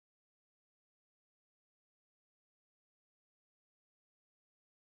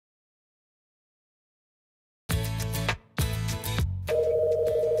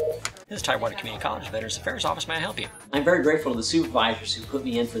This is Tidewater Community College Veterans Affairs Office. May I help you? I'm very grateful to the supervisors who put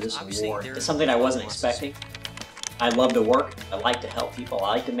me in for this award. It's something I wasn't expecting. I love to work. I like to help people. I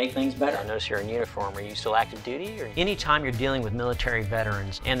like to make things better. I notice you're in uniform. Are you still active duty? Or anytime you're dealing with military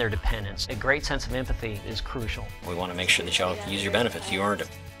veterans and their dependents, a great sense of empathy is crucial. We want to make sure that y'all use your benefits. You earned them.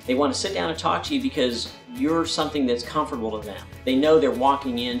 They want to sit down and talk to you because you're something that's comfortable to them. They know they're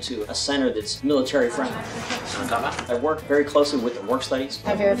walking into a center that's military friendly. I work very closely with the work studies.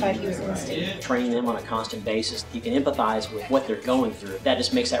 I verified he was in the state. Training them on a constant basis. You can empathize with what they're going through. That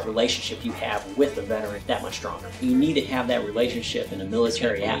just makes that relationship you have with the veteran that much stronger. You need to have that relationship in a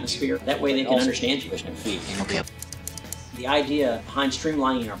military atmosphere. That way they can understand you. Okay. The idea behind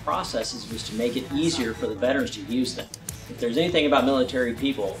streamlining our processes was to make it easier for the veterans to use them. If there's anything about military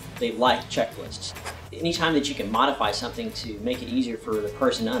people, they like checklists. Anytime that you can modify something to make it easier for the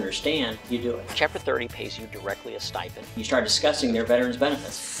person to understand, you do it. Chapter 30 pays you directly a stipend. You start discussing their veterans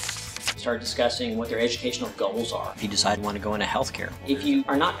benefits. You start discussing what their educational goals are. If you decide you want to go into healthcare. If you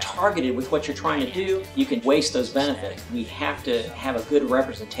are not targeted with what you're trying to do, you can waste those benefits. We have to have a good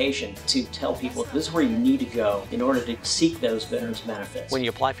representation to tell people this is where you need to go in order to seek those veterans benefits. When you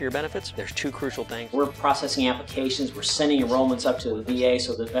apply for your benefits, there's two crucial things. We're processing applications, we're sending enrollments up to the VA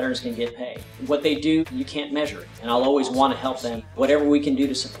so the veterans can get paid. What they do, you can't measure it, and I'll always want to help them. Whatever we can do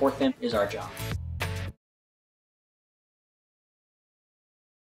to support them is our job.